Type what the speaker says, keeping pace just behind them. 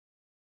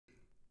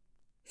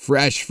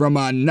Fresh from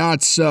a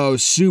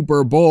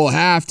not-so-Super Bowl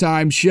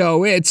halftime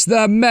show, it's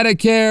the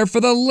Medicare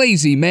for the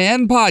Lazy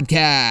Man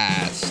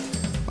podcast.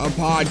 A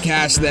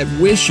podcast that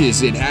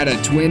wishes it had a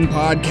twin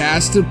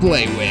podcast to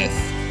play with.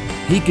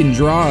 He can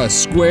draw a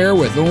square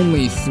with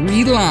only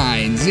 3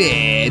 lines.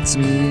 It's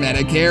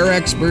Medicare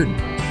expert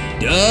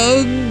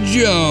Doug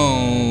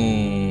Jones.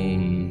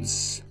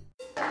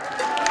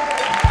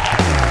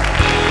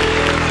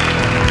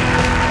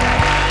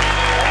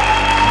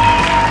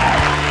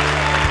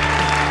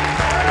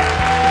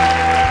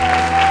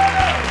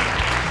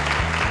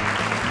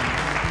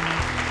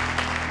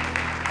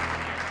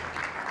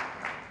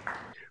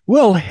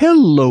 Well,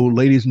 hello,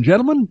 ladies and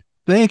gentlemen.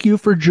 Thank you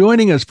for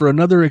joining us for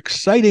another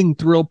exciting,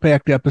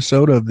 thrill-packed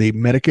episode of the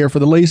Medicare for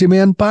the Lazy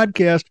Man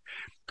podcast.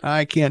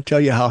 I can't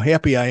tell you how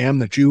happy I am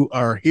that you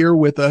are here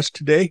with us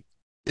today.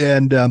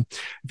 And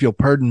if you'll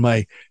pardon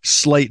my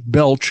slight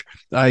belch,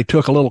 I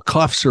took a little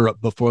cough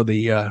syrup before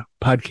the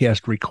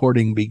podcast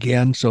recording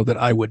began so that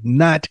I would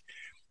not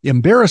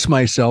embarrass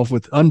myself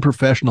with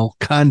unprofessional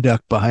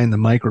conduct behind the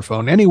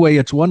microphone. Anyway,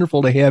 it's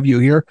wonderful to have you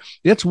here.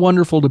 It's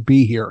wonderful to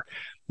be here.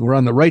 We're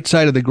on the right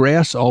side of the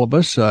grass, all of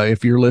us.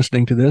 If you're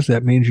listening to this,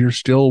 that means you're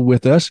still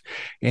with us.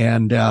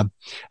 And I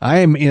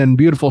am in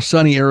beautiful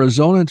sunny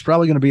Arizona. It's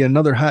probably going to be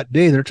another hot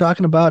day. They're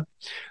talking about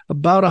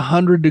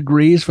 100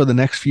 degrees for the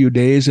next few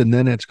days, and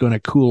then it's going to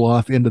cool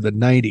off into the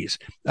 90s.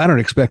 I don't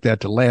expect that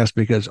to last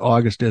because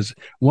August is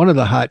one of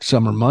the hot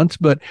summer months,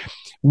 but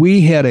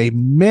we had a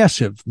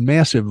massive,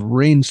 massive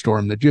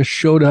rainstorm that just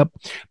showed up,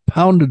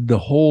 pounded the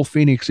whole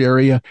Phoenix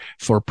area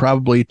for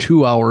probably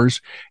 2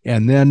 hours,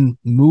 and then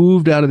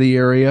moved out of the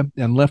area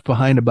and left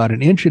behind about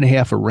 1.5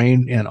 inches of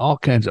rain and all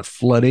kinds of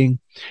flooding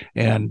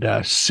and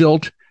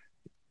silt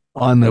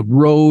on the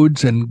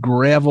roads and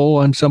gravel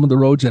on some of the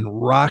roads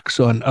and rocks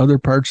on other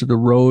parts of the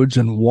roads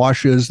and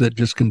washes that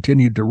just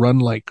continued to run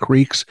like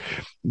creeks.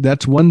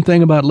 That's one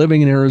thing about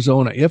living in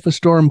Arizona. If a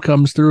storm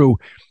comes through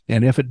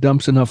and if it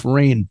dumps enough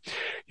rain,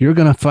 you're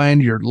going to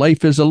find your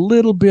life is a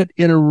little bit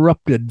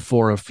interrupted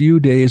for a few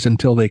days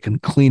until they can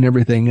clean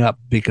everything up,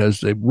 because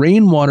the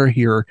rainwater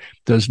here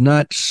does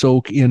not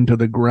soak into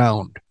the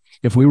ground.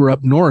 If we were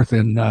up north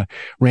in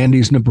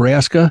Randy's,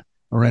 Nebraska,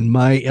 or in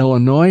my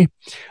Illinois,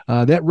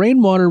 that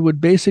rainwater would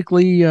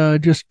basically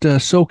just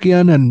soak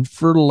in and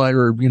fertilize,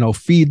 or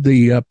feed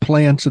the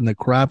plants and the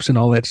crops and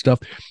all that stuff.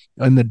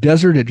 In the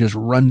desert, it just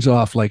runs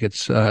off like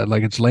it's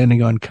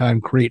landing on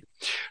concrete.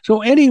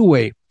 So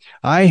anyway,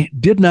 I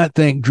did not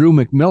thank Drew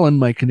McMillan,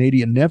 my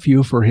Canadian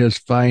nephew, for his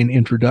fine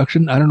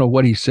introduction. I don't know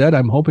what he said.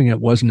 I'm hoping it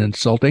wasn't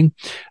insulting.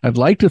 I'd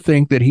like to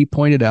think that he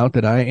pointed out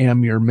that I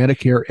am your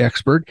Medicare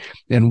expert,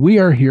 and we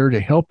are here to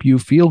help you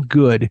feel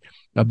good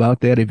about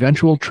that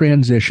eventual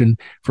transition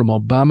from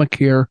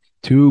Obamacare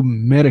to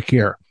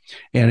Medicare.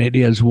 And it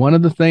is one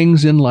of the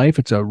things in life,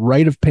 it's a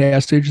rite of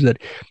passage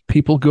that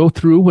people go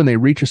through when they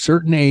reach a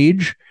certain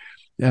age.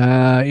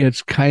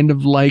 It's kind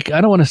of like, I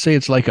don't want to say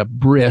it's like a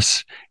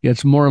bris.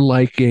 It's more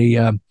like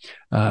the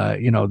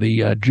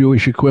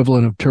Jewish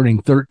equivalent of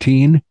turning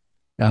 13.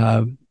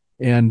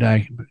 And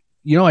I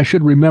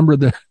should remember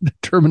the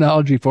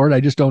terminology for it. I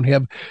just don't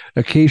have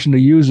occasion to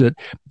use it.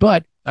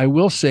 But I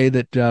will say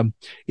that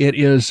it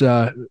is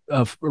a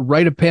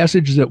rite of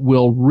passage that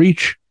will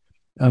reach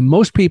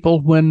most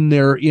people when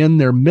they're in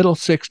their middle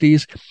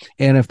 60s,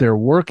 and if they're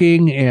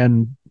working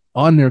and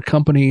on their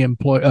company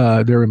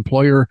their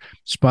employer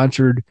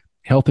sponsored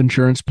health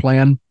insurance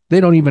plan,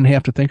 they don't even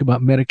have to think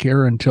about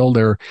Medicare until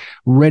they're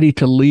ready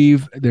to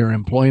leave their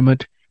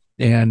employment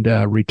and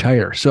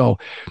retire. So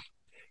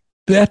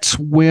that's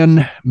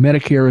when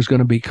Medicare is going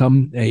to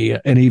become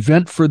an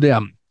event for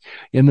them.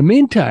 In the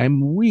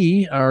meantime,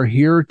 we are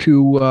here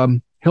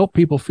to help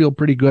people feel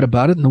pretty good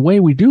about it. And the way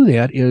we do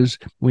that is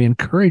we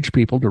encourage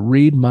people to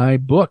read my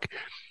book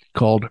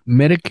called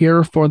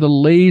Medicare for the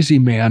Lazy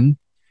Man,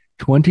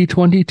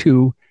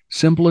 2022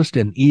 Simplest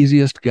and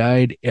Easiest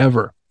Guide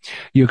Ever.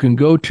 You can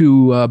go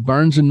to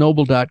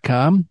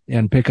barnesandnoble.com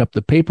and pick up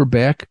the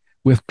paperback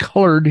with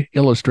colored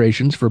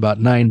illustrations for about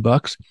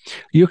 $9.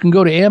 You can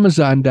go to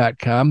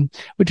amazon.com,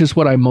 which is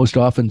what I most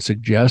often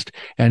suggest,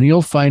 and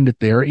you'll find it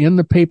there in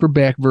the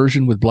paperback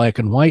version with black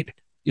and white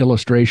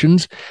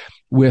illustrations.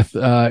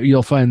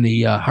 You'll find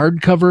the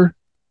hardcover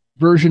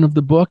version of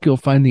the book. You'll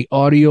find the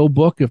audio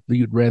book if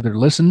you'd rather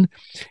listen,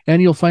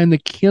 and you'll find the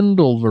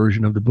Kindle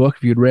version of the book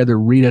if you'd rather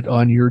read it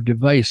on your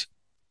device.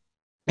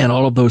 And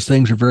all of those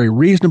things are very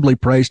reasonably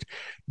priced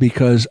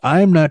because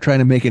I'm not trying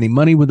to make any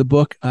money with the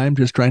book. I'm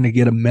just trying to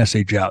get a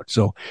message out.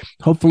 So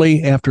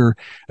hopefully after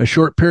a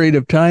short period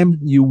of time,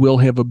 you will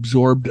have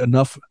absorbed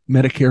enough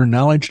Medicare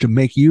knowledge to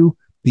make you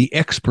the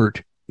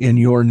expert in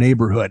your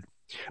neighborhood,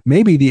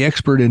 maybe the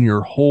expert in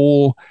your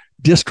whole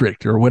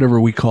district or whatever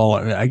we call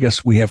it. I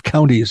guess we have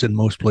counties in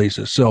most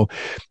places. So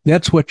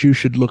that's what you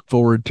should look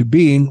forward to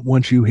being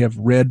once you have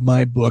read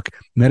my book,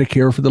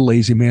 Medicare for the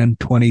Lazy Man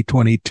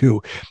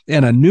 2022.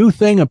 And a new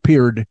thing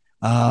appeared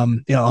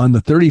on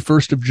the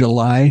 31st of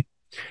July.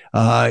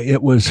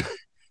 It was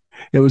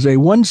a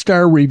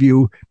 1-star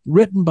review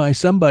written by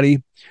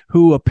somebody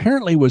who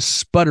apparently was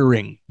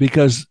sputtering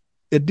because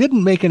it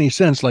didn't make any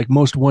sense like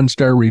most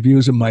one-star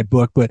reviews in my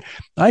book, but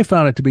I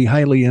found it to be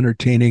highly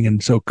entertaining.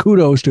 And so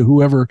kudos to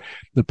whoever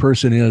the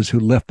person is who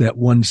left that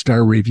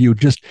one-star review,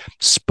 just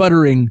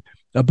sputtering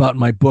about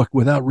my book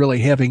without really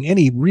having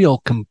any real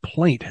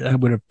complaint. I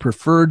would have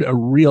preferred a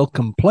real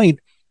complaint,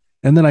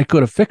 and then I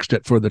could have fixed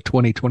it for the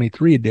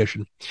 2023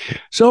 edition.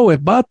 So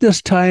about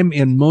this time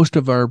in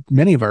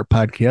many of our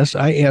podcasts,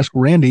 I ask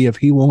Randy if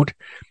he won't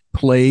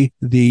play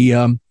the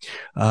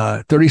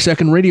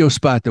 30-second radio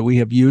spot that we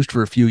have used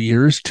for a few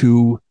years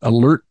to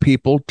alert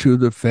people to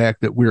the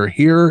fact that we're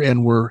here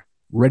and we're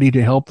ready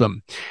to help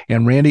them.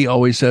 And Randy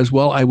always says,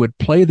 well, I would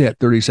play that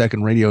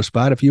 30-second radio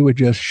spot if you would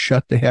just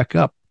shut the heck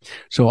up.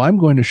 So I'm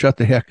going to shut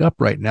the heck up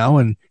right now,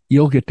 and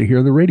you'll get to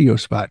hear the radio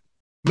spot.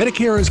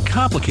 Medicare is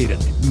complicated.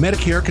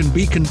 Medicare can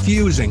be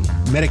confusing.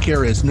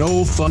 Medicare is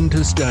no fun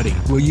to study.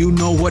 Will you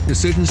know what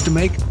decisions to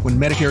make when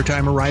Medicare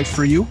time arrives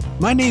for you?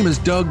 My name is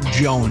Doug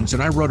Jones,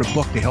 and I wrote a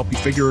book to help you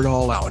figure it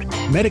all out.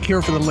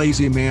 Medicare for the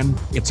Lazy Man.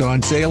 It's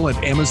on sale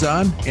at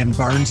Amazon and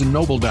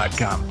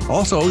BarnesandNoble.com.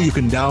 Also, you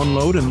can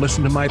download and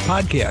listen to my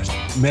podcast,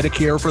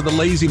 Medicare for the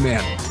Lazy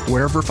Man,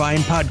 wherever fine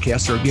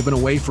podcasts are given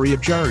away free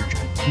of charge.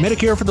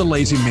 Medicare for the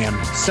Lazy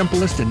Man,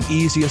 simplest and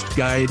easiest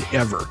guide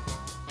ever.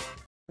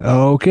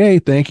 Okay,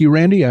 thank you,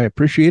 Randy. I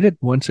appreciate it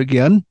once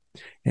again.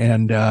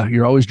 And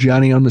you're always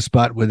Johnny on the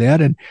spot with that.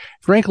 And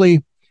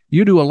frankly,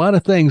 you do a lot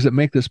of things that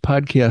make this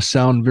podcast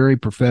sound very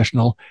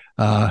professional.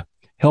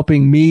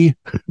 Helping me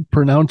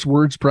pronounce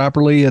words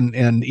properly and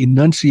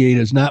enunciate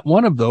is not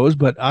one of those,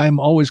 but I'm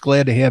always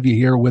glad to have you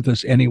here with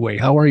us anyway.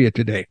 How are you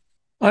today?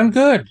 I'm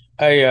good.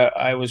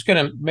 I was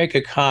going to make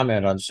a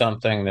comment on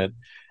something that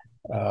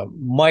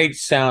might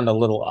sound a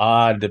little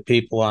odd to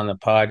people on the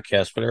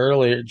podcast, but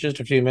earlier, just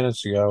a few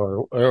minutes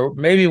ago, or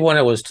maybe when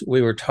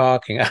we were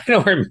talking, I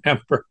don't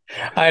remember.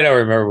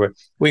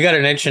 We got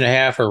 1.5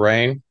 inches of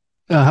rain.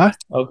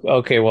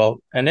 Okay,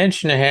 well, 1.5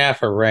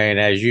 inches of rain,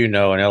 as you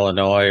know, in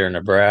Illinois or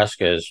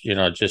Nebraska is,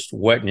 just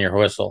wetting your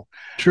whistle.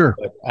 Sure.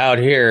 But out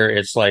here,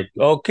 it's like,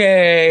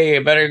 okay,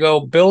 you better go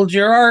build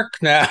your ark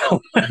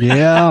now.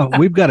 Yeah,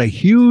 we've got a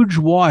huge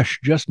wash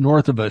just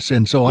north of us.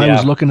 And so I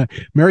was looking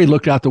Mary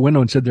looked out the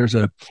window and said there's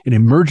an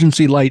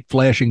emergency light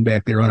flashing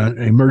back there on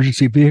an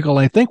emergency vehicle.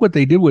 I think what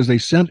they did was they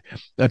sent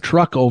a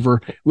truck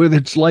over with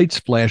its lights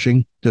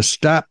flashing to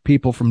stop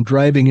people from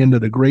driving into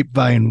the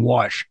Grapevine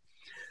wash.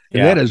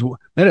 Yeah.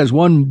 That is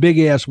one big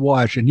ass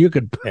wash, and you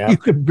could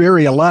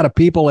bury a lot of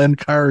people and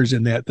cars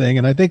in that thing.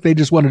 And I think they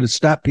just wanted to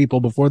stop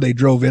people before they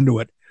drove into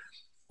it.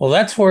 Well,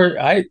 that's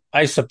where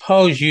I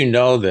suppose you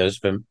know this,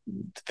 but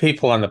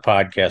people on the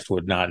podcast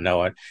would not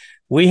know it.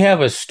 We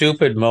have a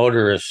stupid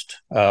motorist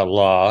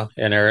law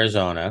in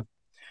Arizona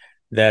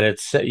that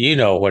it's,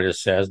 what it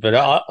says, but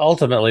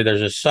ultimately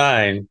there's a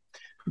sign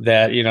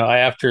that,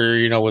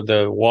 after, with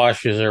the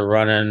washes are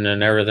running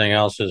and everything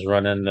else is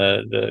running,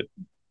 the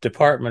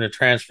Department of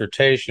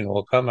Transportation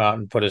will come out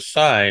and put a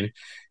sign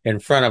in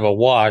front of a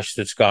wash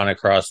that's gone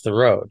across the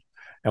road,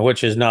 and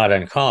which is not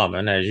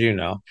uncommon, as you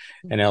know,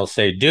 and they'll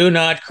say, do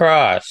not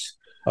cross.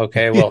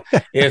 Okay, well,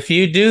 if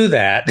you do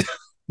that,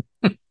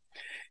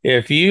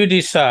 if you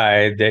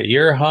decide that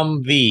your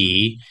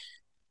Humvee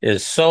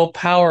is so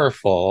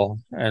powerful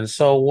and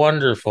so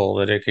wonderful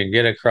that it can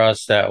get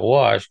across that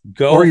wash,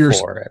 go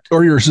for it.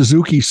 Or your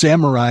Suzuki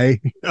Samurai.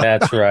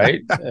 That's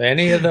right.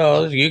 Any of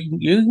those, you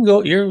can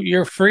go.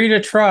 You're free to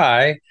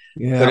try.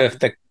 Yeah.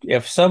 But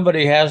if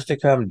somebody has to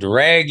come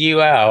drag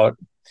you out,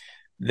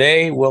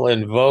 they will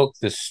invoke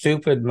the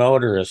stupid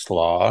motorist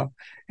law,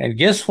 and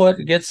guess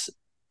what gets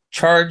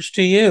charged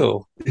to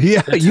you?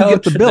 Yeah, you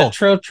get the bill. The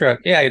tow truck.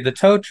 Yeah, the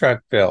tow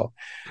truck bill.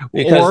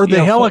 Or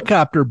the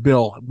helicopter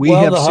bill.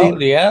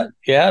 The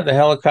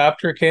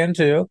helicopter can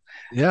too.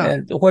 Yeah.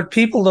 And what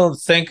people don't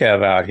think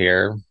of out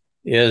here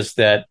is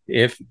that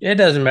if it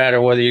doesn't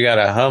matter whether you got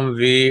a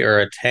Humvee or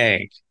a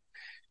tank,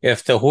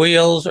 if the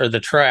wheels or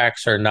the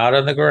tracks are not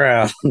on the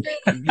ground,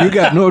 you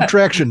got no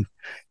traction.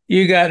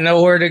 You got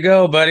nowhere to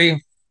go,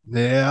 buddy.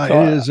 Yeah,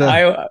 so it is.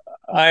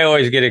 I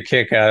always get a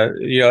kick out of,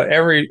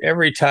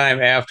 every time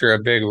after a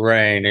big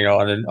rain,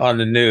 on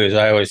the news,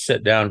 I always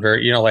sit down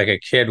very, like a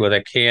kid with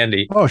a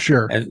candy. Oh,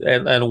 sure.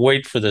 And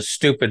wait for the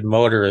stupid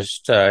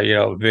motorist,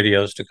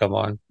 videos to come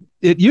on.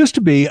 It used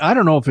to be, I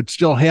don't know if it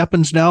still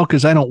happens now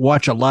because I don't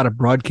watch a lot of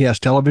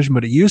broadcast television,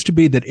 but it used to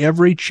be that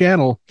every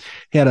channel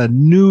had their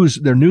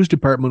news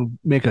department would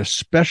make a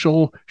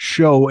special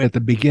show at the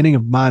beginning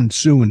of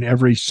monsoon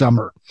every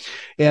summer.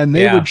 And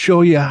they would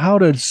show you how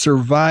to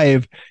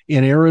survive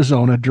in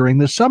Arizona during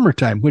the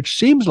summertime, which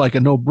seems like a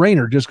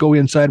no-brainer. Just go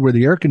inside where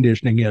the air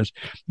conditioning is.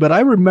 But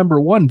I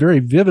remember one very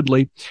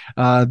vividly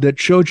that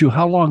showed you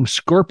how long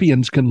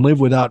scorpions can live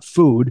without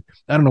food.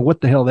 I don't know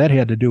what the hell that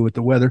had to do with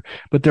the weather,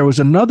 but there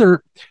was another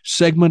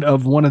segment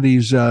of one of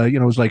these,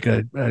 it was like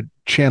a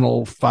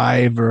Channel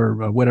 5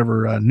 or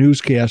whatever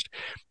newscast,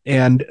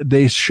 and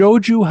they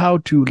showed you how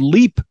to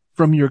leap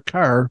from your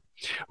car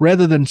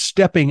rather than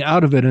stepping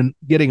out of it and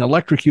getting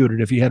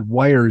electrocuted if you had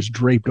wires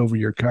draped over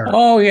your car.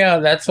 Oh, yeah,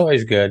 that's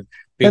always good.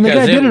 And the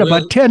guy because did it will,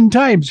 about 10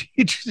 times.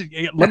 He just,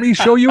 let me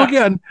show you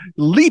again.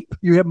 Leap.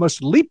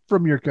 Must leap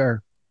from your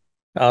car.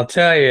 I'll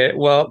tell you.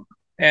 Well,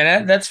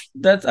 and that's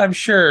I'm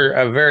sure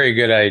a very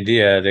good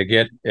idea to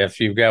get if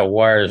you've got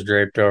wires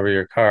draped over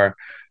your car.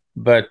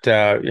 But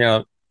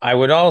I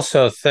would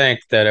also think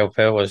that if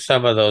it was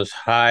some of those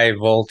high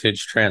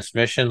voltage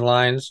transmission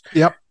lines,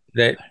 Yep.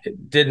 that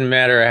it didn't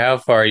matter how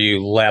far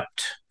you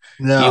leapt,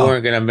 you No,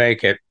 weren't going to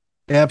make it.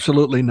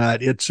 absolutely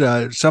not. It's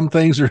some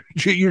things are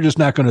you're just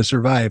not going to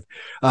survive.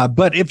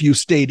 But if you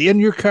stayed in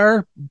your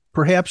car,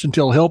 perhaps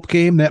until help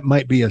came, that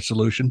might be a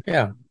solution.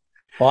 Yeah.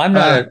 Well, I'm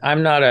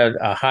not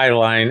a high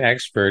line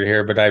expert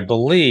here, but I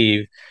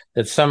believe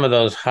that some of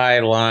those high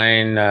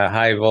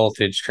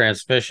voltage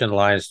transmission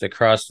lines that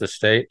cross the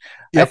state,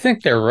 Yep.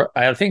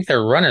 I think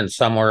they're running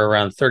somewhere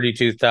around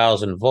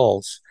 32,000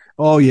 volts.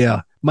 Oh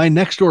yeah, my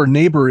next door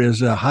neighbor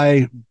is a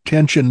high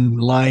tension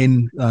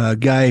line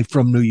guy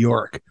from New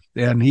York,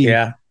 and he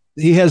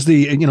has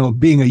the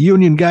being a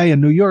union guy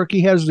in New York,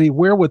 he has the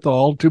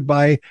wherewithal to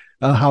buy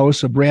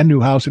a brand new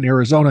house in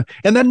Arizona,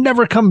 and then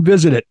never come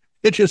visit it.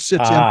 It just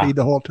sits empty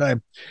the whole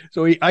time.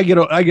 So I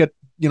get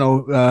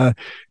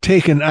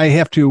taken. I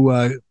have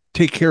to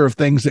take care of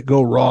things that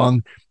go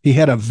wrong. He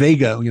had a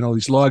Vega,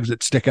 these logs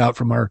that stick out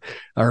from our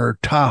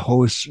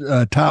Tahoe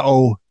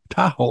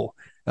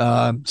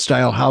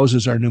style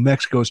houses. Our New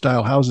Mexico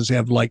style houses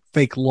have like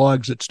fake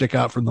logs that stick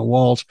out from the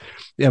walls,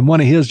 and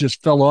one of his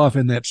just fell off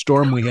in that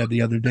storm we had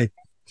the other day.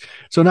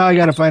 So now I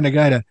got to find a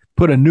guy to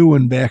put a new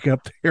one back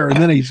up there,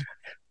 and then he's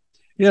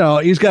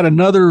got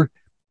another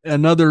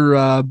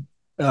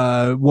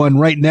one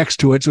right next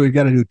to it, so we've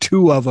got to do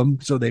two of them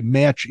so they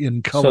match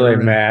in color. So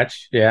they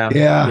match, yeah.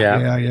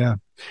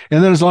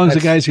 And then as long as the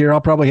guy's here, I'll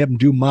probably have him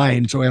do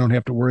mine, so I don't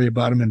have to worry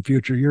about him in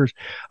future years.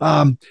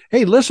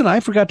 Hey, listen, I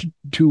forgot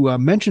to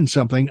mention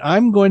something.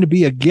 I'm going to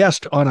be a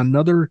guest on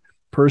another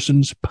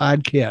person's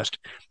podcast.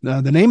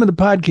 The name of the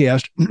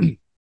podcast, and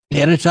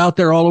it's out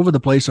there all over the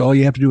place. All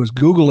you have to do is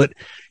Google it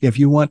if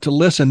you want to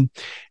listen.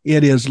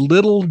 It is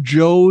Little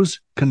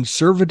Joe's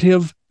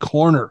Conservative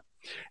Corner.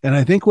 And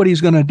I think what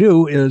he's going to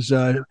do is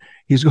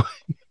he's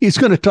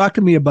going to talk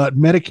to me about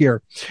Medicare.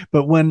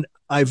 But when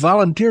I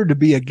volunteered to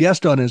be a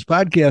guest on his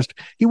podcast,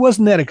 he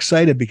wasn't that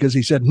excited because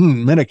he said,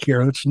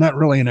 Medicare, that's not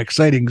really an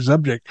exciting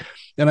subject.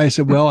 And I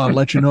said, well, I'll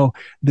let you know,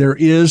 there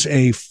is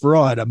a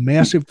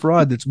massive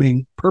fraud that's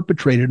being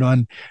perpetrated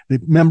on the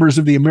members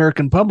of the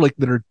American public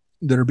that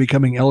are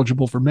becoming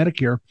eligible for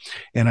Medicare.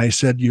 And I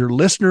said, your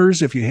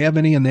listeners, if you have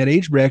any in that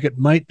age bracket,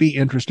 might be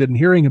interested in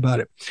hearing about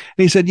it.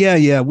 And he said,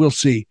 yeah, we'll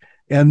see.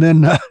 And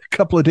then a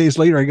couple of days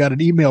later, I got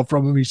an email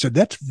from him. He said,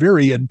 that's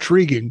very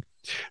intriguing.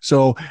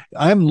 So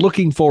I'm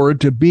looking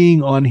forward to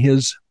being on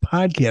his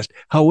podcast.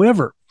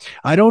 However,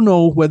 I don't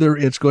know whether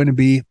it's going to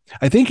be,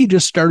 I think he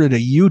just started a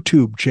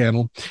YouTube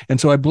channel.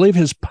 And so I believe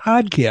his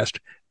podcast,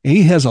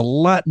 he has a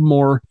lot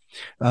more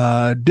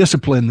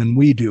discipline than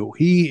we do.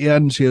 He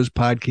ends his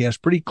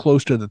podcast pretty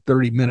close to the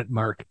 30-minute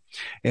mark.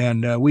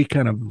 And we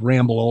kind of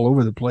ramble all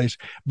over the place.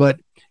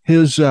 But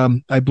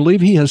I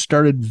believe he has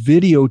started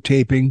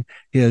videotaping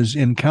his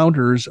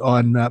encounters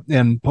on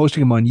and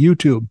posting them on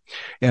YouTube.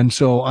 And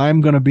so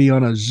I'm going to be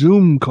on a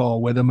Zoom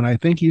call with him, and I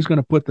think he's going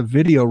to put the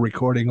video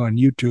recording on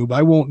YouTube.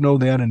 I won't know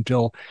that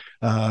until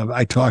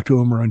I talk to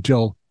him or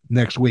until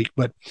next week.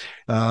 But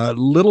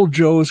Little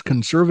Joe's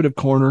Conservative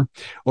Corner,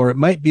 or it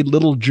might be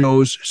Little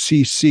Joe's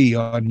CC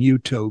on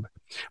YouTube.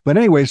 But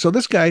anyway, so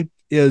this guy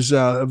is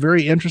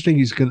very interesting.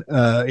 He's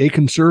a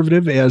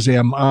conservative, as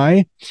am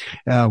I.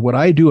 What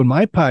I do in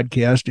my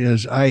podcast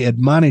is I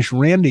admonish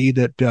Randy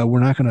that we're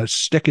not going to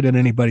stick it in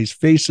anybody's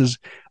faces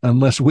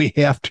unless we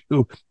have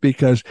to,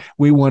 because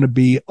we want to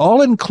be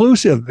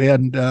all-inclusive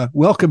and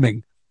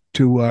welcoming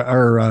to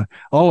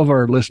all of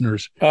our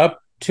listeners. Up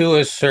to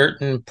a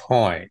certain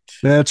point.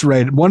 That's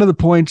right. One of the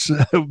points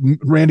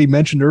Randy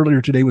mentioned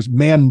earlier today was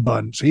man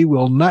buns. He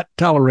will not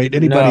tolerate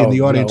anybody in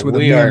the audience with a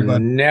man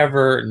bun. We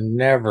are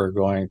never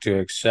going to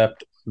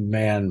accept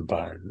man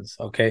buns.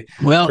 Okay.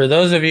 Well, for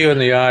those of you in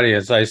the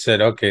audience, I said,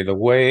 okay,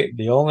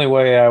 the only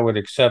way I would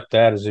accept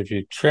that is if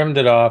you trimmed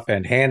it off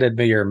and handed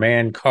me your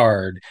man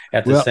card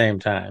at the same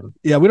time.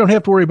 Yeah, we don't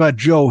have to worry about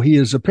Joe. He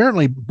is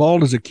apparently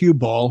bald as a cue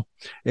ball,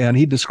 and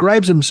he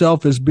describes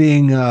himself as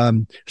being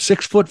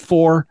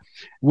 6'4",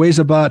 weighs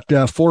about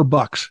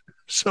 $4.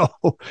 So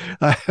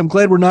I'm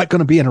glad we're not going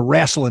to be in a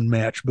wrestling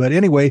match. But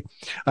anyway,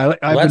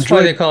 that's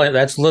why they call it.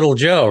 That's Little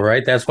Joe,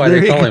 right? That's why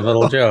they call him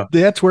Little Joe.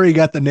 That's where he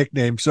got the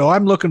nickname. So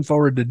I'm looking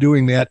forward to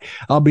doing that.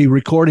 I'll be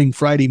recording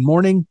Friday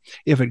morning.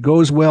 If it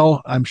goes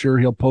well, I'm sure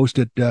he'll post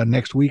it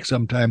next week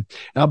sometime.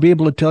 I'll be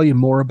able to tell you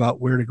more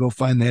about where to go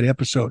find that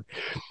episode.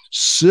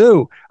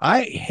 So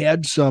I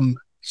had some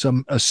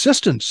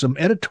assistance, some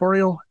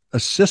editorial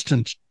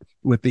assistance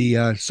with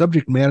the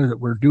subject matter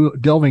that we're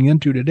delving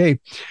into today.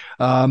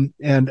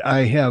 And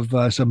I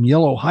have some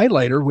yellow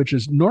highlighter, which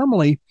is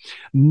normally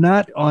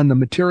not on the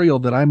material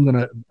that I'm going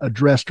to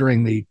address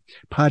during the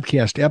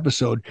podcast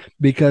episode,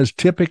 because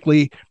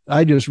typically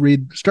I just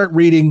start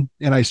reading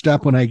and I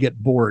stop when I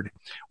get bored,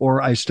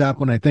 or I stop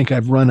when I think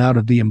I've run out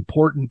of the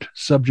important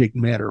subject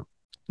matter.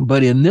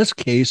 But in this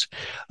case,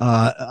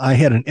 I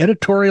had an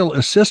editorial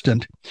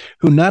assistant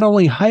who not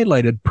only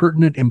highlighted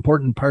pertinent,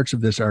 important parts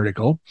of this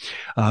article,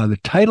 the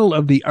title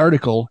of the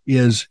article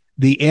is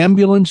 "The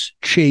Ambulance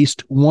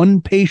Chased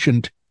One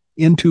Patient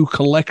into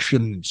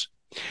Collections."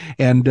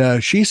 And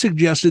she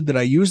suggested that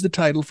I use the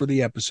title for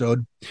the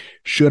episode,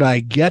 "Should I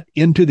Get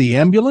into the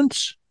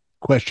Ambulance?"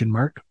 Question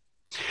mark.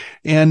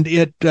 And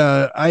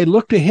I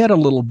looked ahead a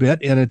little bit,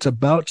 and it's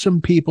about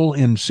some people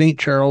in St.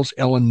 Charles,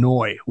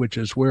 Illinois, which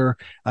is where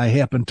I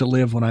happen to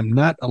live when I'm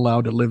not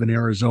allowed to live in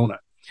Arizona.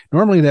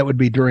 Normally that would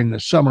be during the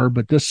summer,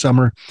 but this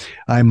summer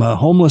I'm a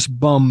homeless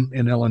bum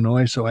in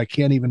Illinois, so I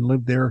can't even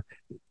live there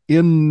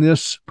in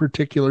this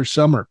particular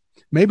summer.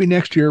 Maybe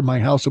next year my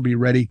house will be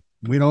ready.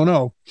 We don't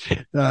know.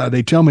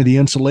 They tell me the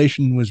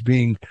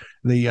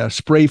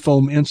spray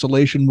foam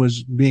insulation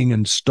was being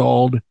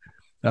installed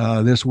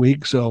this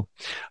week. So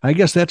I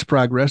guess that's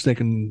progress. They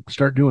can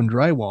start doing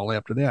drywall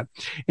after that.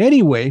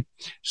 Anyway,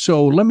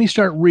 so let me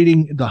start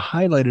reading the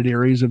highlighted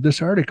areas of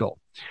this article.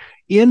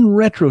 In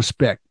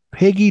retrospect,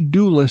 Peggy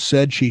Dula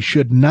said she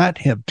should not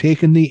have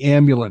taken the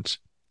ambulance.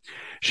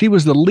 She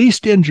was the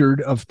least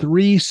injured of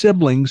 3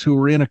 siblings who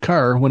were in a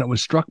car when it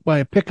was struck by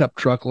a pickup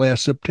truck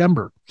last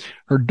September.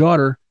 Her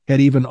daughter had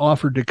even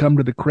offered to come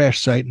to the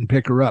crash site and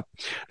pick her up.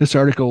 This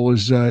article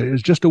is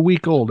just a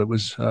week old. It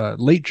was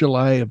late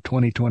July of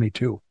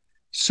 2022.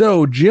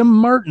 So Jim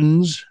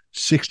Martins,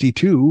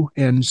 62,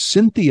 and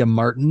Cynthia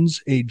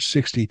Martins, age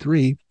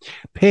 63,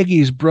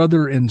 Peggy's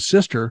brother and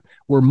sister,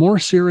 were more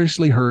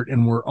seriously hurt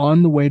and were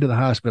on the way to the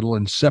hospital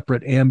in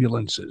separate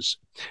ambulances.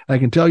 I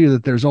can tell you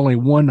that there's only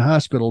one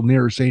hospital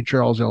near St.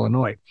 Charles,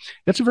 Illinois.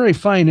 It's a very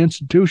fine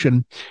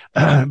institution,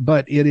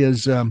 but it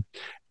is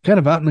kind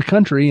of out in the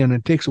country, and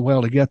it takes a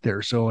while to get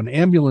there. So an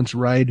ambulance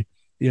ride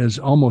is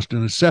almost a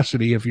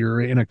necessity if you're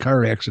in a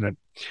car accident.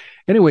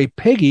 Anyway,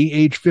 Peggy,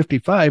 age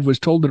 55, was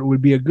told that it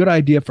would be a good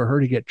idea for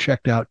her to get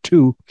checked out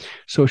too,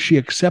 so she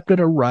accepted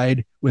a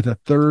ride with a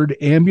 3rd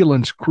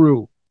ambulance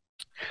crew.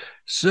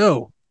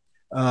 So,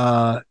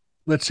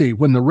 let's see.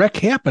 When the wreck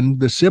happened,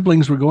 the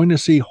siblings were going to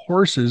see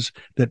horses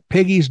that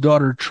Peggy's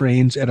daughter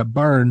trains at a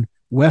barn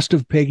west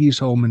of Peggy's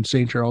home in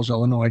St. Charles,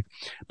 Illinois,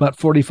 about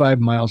 45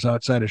 miles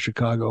outside of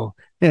Chicago.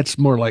 It's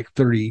more like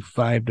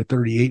 35 to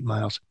 38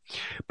 miles.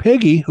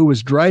 Peggy, who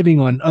was driving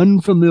on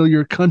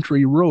unfamiliar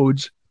country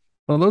roads,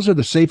 well, those are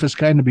the safest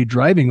kind to be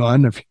driving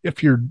on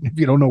if you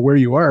don't know where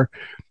you are.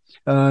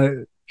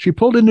 She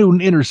pulled into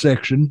an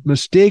intersection,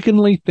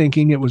 mistakenly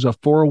thinking it was a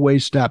 4-way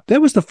stop.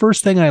 That was the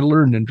first thing I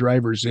learned in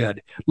driver's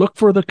ed. Look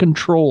for the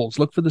controls.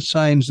 Look for the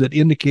signs that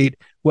indicate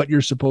what you're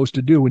supposed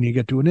to do when you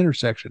get to an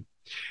intersection.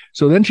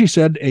 So then she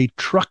said a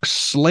truck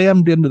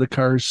slammed into the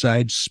car's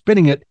side,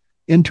 spinning it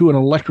into an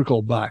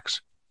electrical box.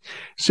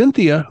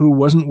 Cynthia, who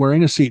wasn't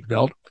wearing a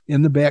seatbelt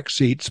in the back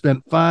seat,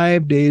 spent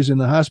 5 days in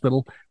the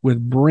hospital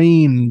with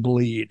brain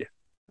bleed,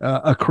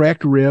 a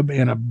cracked rib,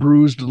 and a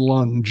bruised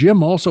lung.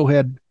 Jim also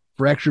had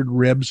fractured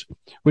ribs,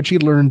 which he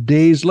learned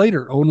days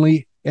later,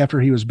 only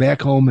after he was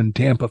back home in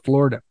Tampa,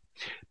 Florida.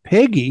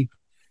 Peggy,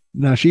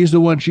 now she's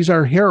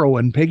our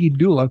heroine, Peggy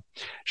Dula.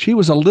 She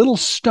was a little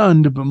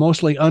stunned, but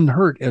mostly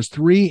unhurt as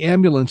 3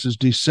 ambulances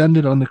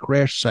descended on the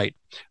crash site,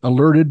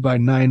 alerted by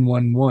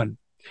 911.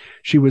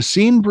 She was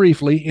seen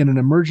briefly in an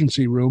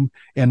emergency room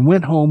and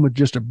went home with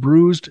just a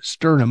bruised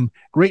sternum,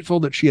 grateful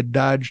that she had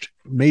dodged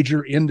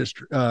major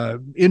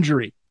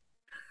injury.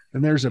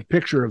 And there's a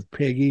picture of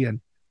Peggy, and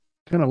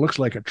kind of looks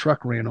like a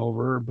truck ran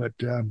over her. But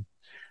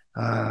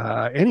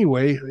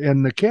anyway,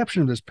 and the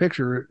caption of this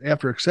picture,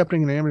 after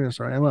accepting an ambulance,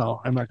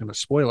 well, I'm not going to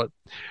spoil it.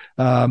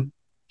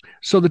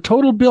 So the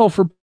total bill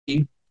for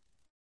Peggy,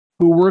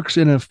 who works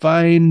in a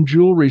fine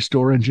jewelry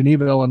store in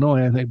Geneva,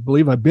 Illinois, I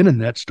believe I've been in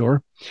that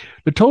store,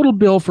 the total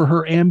bill for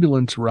her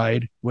ambulance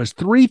ride was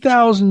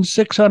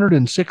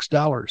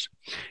 $3,606.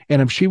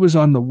 And if she was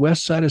on the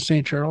west side of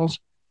St. Charles,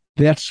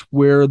 that's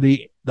where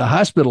the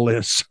hospital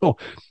is. So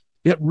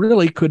it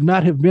really could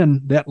not have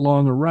been that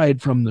long a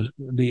ride from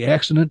the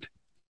accident.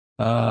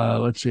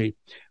 Let's see,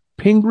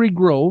 Pingree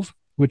Grove,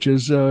 which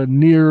is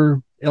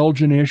near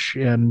Elgin-ish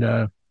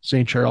and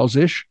St.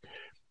 Charles-ish.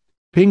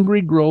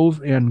 Pingree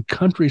Grove and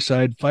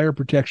Countryside Fire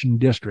Protection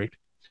District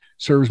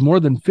serves more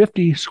than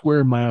 50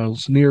 square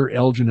miles near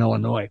Elgin,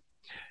 Illinois.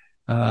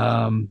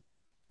 Let's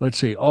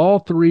see, all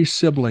 3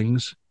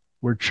 siblings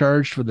were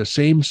charged for the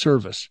same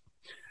service.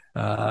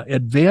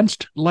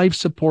 Advanced Life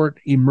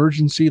Support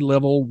Emergency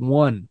Level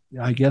 1,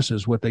 I guess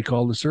is what they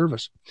call the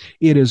service.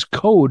 It is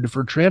code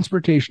for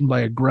transportation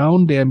by a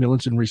ground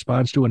ambulance in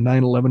response to a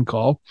 911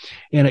 call,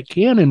 and it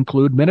can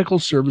include medical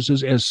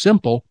services as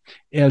simple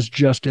as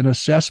just an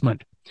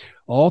assessment.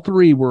 All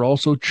 3 were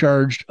also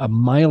charged a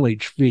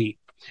mileage fee.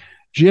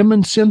 Jim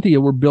and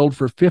Cynthia were billed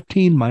for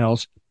 15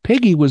 miles.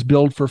 Peggy was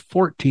billed for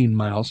 14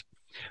 miles,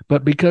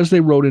 but because they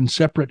rode in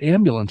separate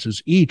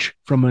ambulances, each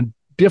from a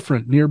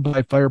different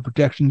nearby fire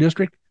protection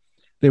district,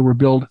 they were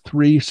billed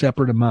 3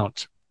 separate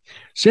amounts.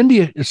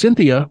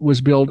 Cynthia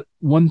was billed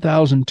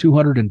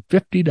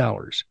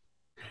 $1,250.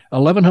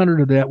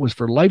 $1,100 of that was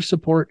for life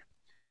support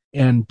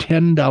and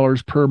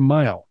 $10 per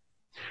mile.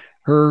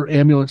 Her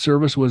ambulance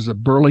service was the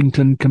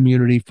Burlington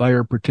Community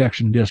Fire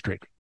Protection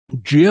District.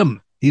 Jim,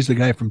 he's the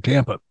guy from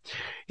Tampa.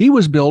 He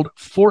was billed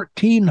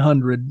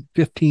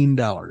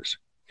 $1,415.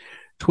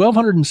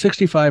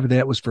 $1,265 of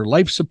that was for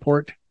life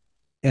support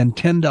and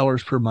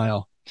 $10 per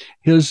mile.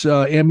 His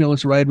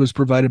ambulance ride was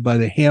provided by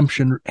the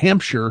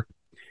Hampshire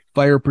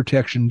Fire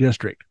Protection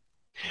District.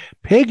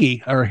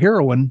 Peggy, our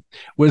heroine,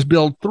 was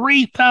billed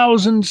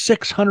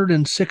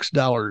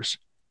 $3,606,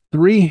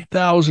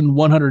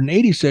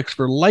 $3,186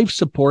 for life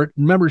support.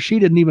 Remember, she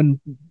didn't even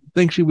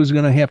think she was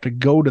going to have to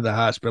go to the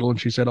hospital,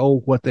 and she said,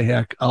 "Oh, what the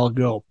heck, I'll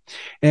go."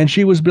 And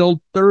she was billed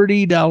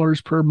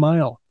 $30 per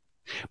mile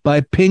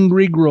by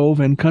Pingree Grove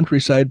and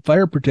Countryside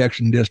Fire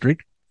Protection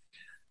District.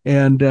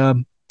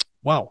 And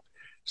wow.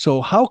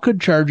 So how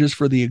could charges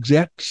for the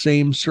exact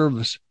same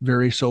service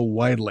vary so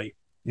widely?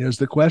 Is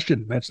the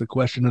question. That's the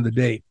question of the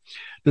day.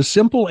 The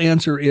simple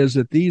answer is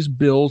that these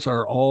bills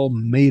are all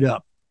made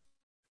up,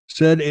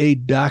 said a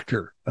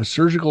doctor, a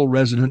surgical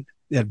resident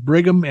at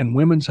Brigham and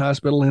Women's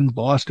Hospital in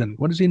Boston.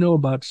 What does he know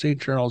about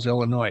St. Charles,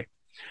 Illinois?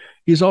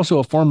 He's also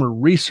a former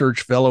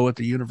research fellow at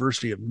the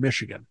University of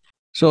Michigan.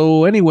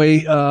 So anyway,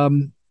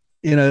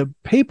 in a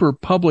paper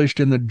published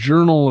in the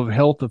Journal of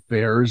Health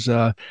Affairs,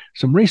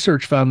 some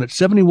research found that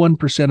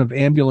 71% of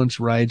ambulance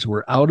rides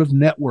were out of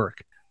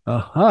network.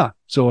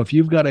 So if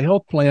you've got a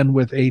health plan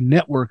with a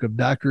network of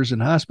doctors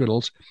and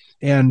hospitals,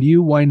 and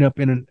you wind up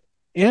in an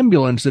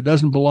ambulance that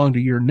doesn't belong to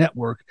your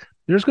network,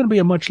 there's going to be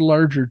a much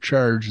larger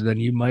charge than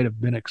you might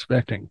have been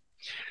expecting.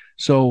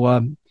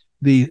 So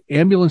the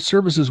ambulance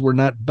services were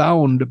not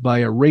bound by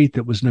a rate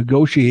that was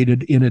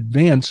negotiated in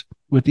advance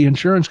with the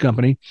insurance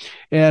company,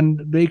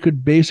 and they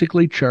could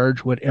basically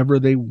charge whatever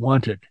they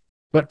wanted.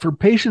 But for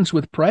patients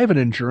with private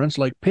insurance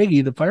like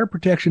Peggy, the Fire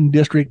Protection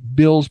District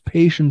bills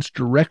patients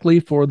directly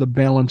for the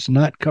balance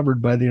not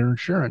covered by their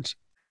insurance.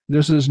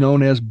 This is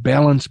known as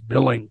balance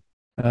billing,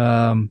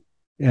 and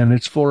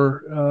it's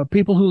for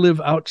people who live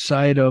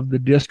outside of the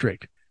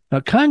district. Now,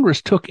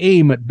 Congress took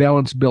aim at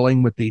balance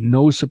billing with the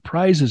No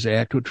Surprises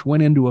Act, which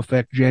went into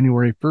effect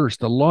January 1st.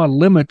 The law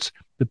limits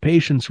the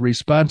patient's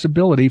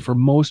responsibility for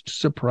most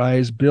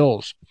surprise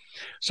bills,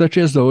 such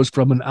as those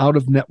from an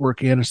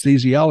out-of-network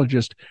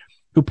anesthesiologist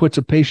who puts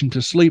a patient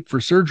to sleep for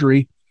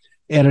surgery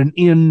at an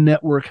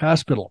in-network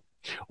hospital,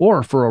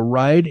 or for a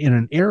ride in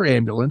an air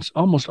ambulance,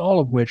 almost all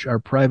of which are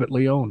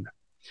privately owned.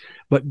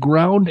 But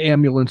ground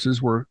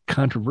ambulances were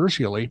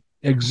controversially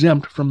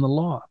exempt from the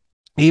law,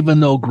 even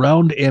though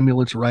ground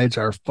ambulance rides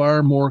are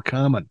far more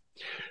common.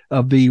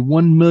 Of the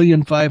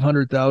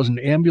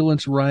 1,500,000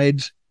 ambulance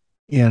rides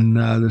in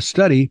the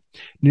study,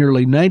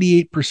 nearly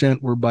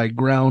 98% were by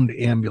ground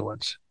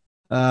ambulance.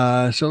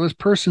 So this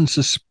person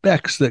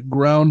suspects that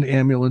ground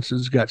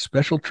ambulances got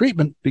special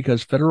treatment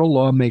because federal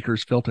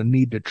lawmakers felt a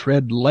need to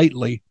tread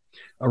lightly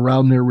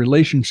around their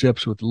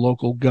relationships with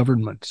local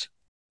governments.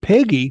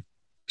 Peggy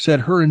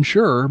said her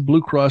insurer,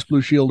 Blue Cross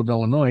Blue Shield of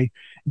Illinois,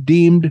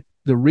 deemed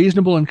the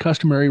reasonable and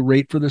customary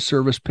rate for the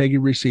service Peggy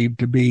received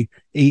to be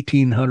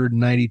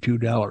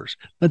 $1,892.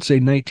 Let's say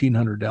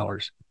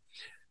 $1,900.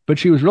 But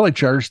she was really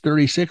charged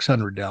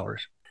 $3,600.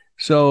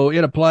 So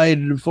it applied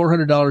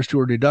 $400 to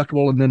her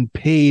deductible and then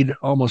paid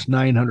almost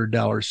 $900,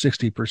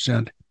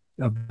 60%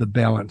 of the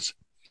balance,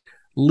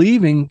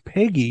 leaving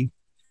Peggy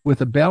with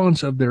a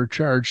balance of their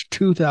charge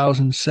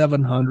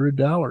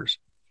 $2,700.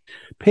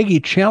 Peggy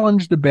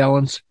challenged the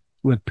balance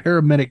with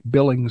paramedic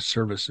billing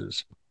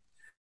services.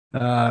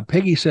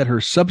 Peggy said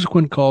her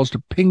subsequent calls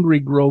to Pingree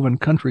Grove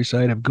and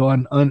Countryside have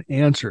gone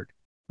unanswered.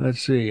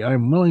 Let's see.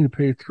 I'm willing to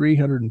pay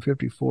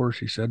 $354,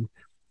 she said.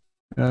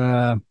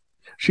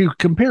 She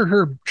compared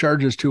her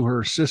charges to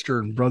her sister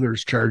and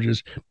brother's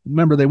charges.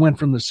 Remember, they went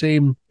from the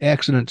same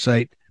accident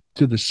site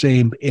to the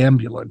same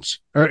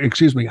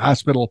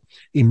hospital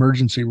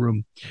emergency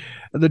room.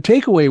 The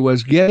takeaway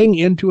was getting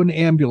into an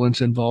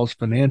ambulance involves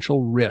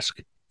financial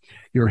risk.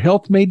 Your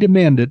health may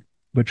demand it,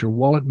 but your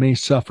wallet may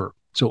suffer.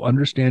 So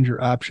understand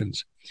your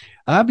options.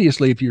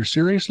 Obviously, if you're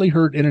seriously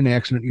hurt in an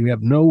accident, you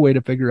have no way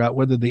to figure out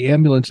whether the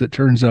ambulance that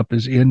turns up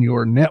is in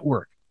your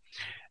network.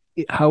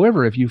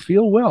 However, if you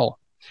feel well,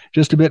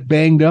 just a bit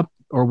banged up,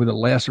 or with a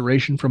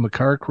laceration from a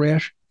car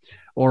crash,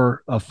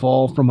 or a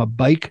fall from a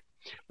bike,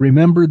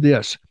 remember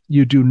this: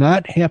 you do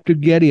not have to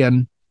get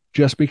in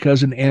just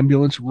because an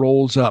ambulance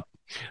rolls up.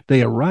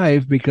 They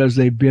arrive because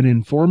they've been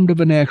informed of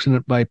an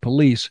accident by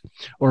police,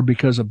 or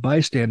because a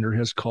bystander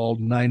has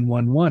called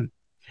 911.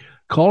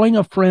 Calling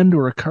a friend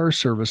or a car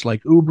service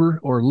like Uber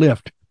or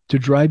Lyft to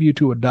drive you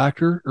to a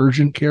doctor,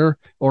 urgent care,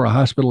 or a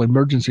hospital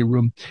emergency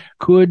room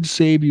could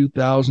save you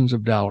thousands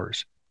of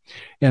dollars.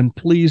 And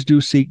please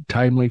do seek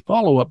timely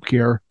follow-up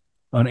care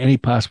on any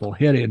possible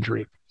head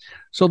injury.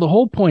 So the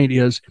whole point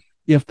is,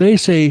 if they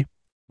say,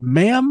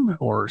 "Ma'am"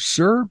 or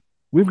 "Sir,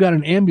 we've got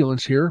an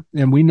ambulance here,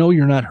 and we know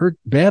you're not hurt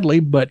badly,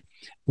 but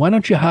why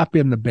don't you hop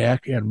in the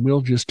back and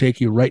we'll just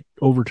take you right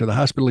over to the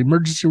hospital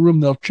emergency room.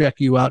 They'll check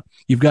you out.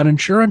 You've got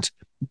insurance.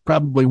 It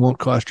probably won't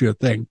cost you a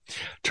thing."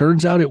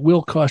 Turns out it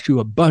will cost you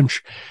a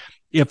bunch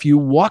if you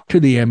walk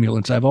to the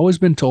ambulance. I've always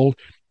been told,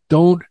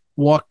 don't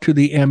walk to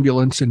the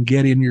ambulance and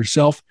get in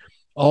yourself.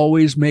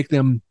 always make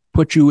them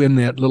put you in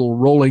that little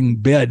rolling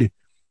bed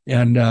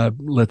and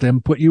let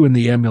them put you in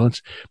the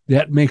ambulance.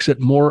 That makes it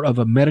more of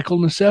a medical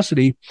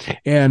necessity,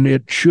 and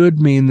it should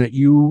mean that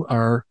you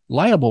are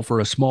liable for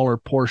a smaller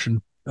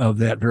portion of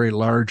that very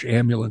large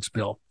ambulance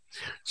bill.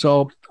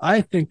 So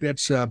I think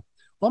that's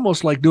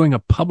almost like doing a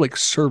public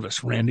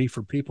service, Randy,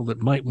 for people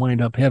that might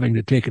wind up having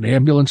to take an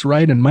ambulance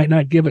ride and might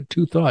not give it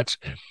two thoughts.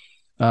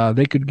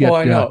 They could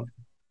get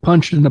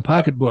punched in the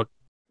pocketbook.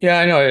 Yeah,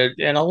 I know.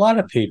 And a lot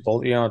of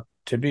people,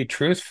 to be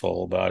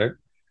truthful about it,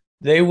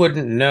 they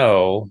wouldn't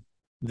know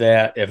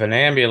that if an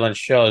ambulance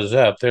shows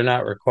up, they're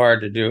not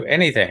required to do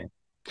anything.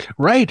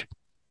 Right.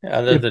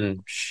 Other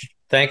than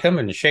thank them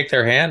and shake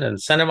their hand and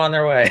send them on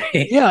their way.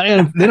 Yeah,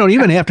 and they don't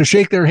even have to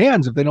shake their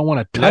hands if they don't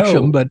want to touch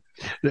them. But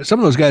some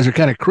of those guys are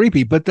kind of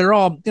creepy. But they're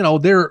all,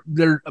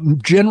 they're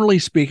generally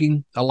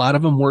speaking, a lot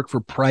of them work for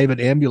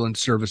private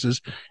ambulance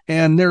services,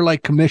 and they're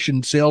like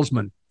commissioned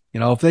salesmen.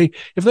 If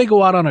they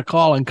go out on a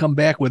call and come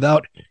back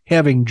without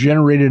having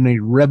generated any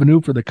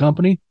revenue for the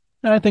company,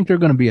 I think they're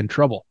going to be in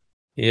trouble.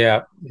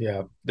 Yeah.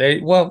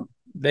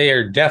 They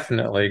are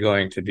definitely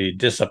going to be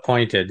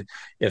disappointed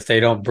if they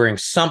don't bring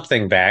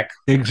something back.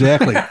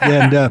 Exactly.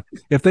 And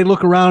if they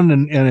look around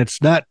and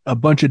it's not a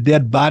bunch of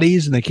dead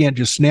bodies and they can't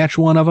just snatch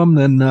one of them,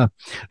 then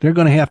they're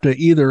going to have to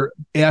either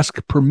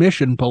ask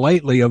permission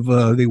politely of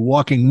the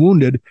walking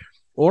wounded,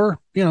 or,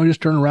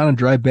 just turn around and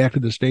drive back to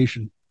the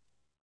station.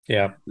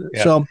 Yeah.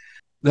 So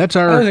that's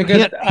our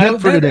hint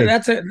for today.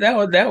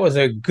 That was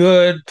a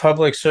good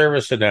public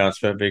service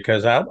announcement,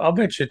 because I'll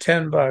bet you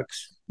 $10,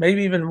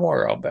 maybe even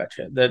more. I'll bet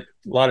you that a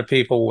lot of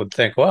people would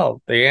think,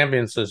 well, the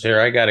ambulance is here,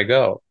 I got to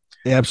go.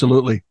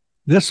 Absolutely.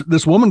 This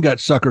woman got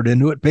suckered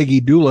into it.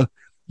 Peggy Dula.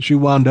 She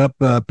wound up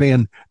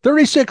paying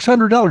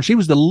 $3,600. She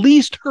was the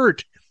least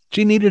hurt.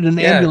 She needed an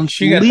ambulance.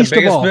 She got least the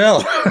biggest of all.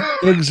 bill.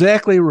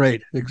 Exactly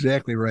right.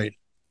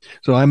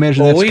 So I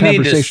imagine that's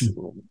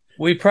conversation.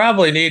 We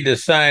probably need to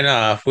sign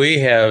off. We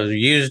have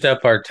used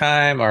up our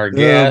time, our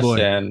gas,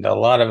 and a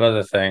lot of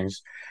other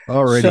things.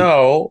 Alrighty.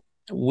 So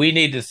we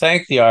need to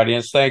thank the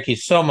audience. Thank you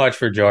so much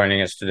for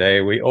joining us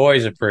today. We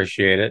always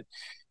appreciate it.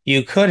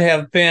 You could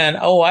have been,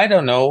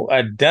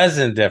 a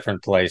dozen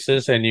different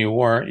places, and you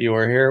weren't. You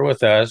were here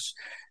with us,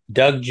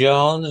 Doug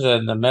Jones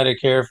and the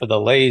Medicare for the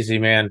Lazy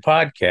Man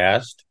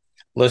podcast,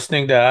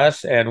 listening to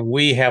us, and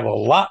we have a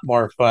lot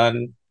more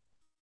fun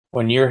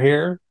when you're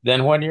here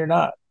than when you're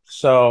not.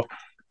 So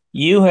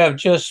you have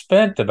just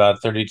spent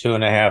about 32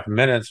 and a half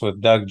minutes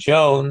with Doug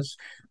Jones,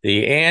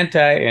 the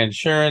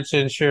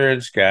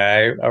anti-insurance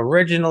guy,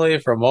 originally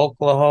from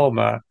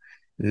Oklahoma,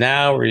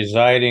 now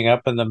residing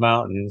up in the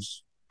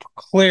mountains,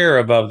 clear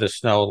above the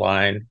snow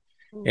line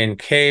in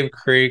Cave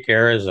Creek,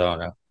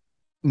 Arizona.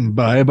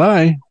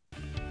 Bye-bye.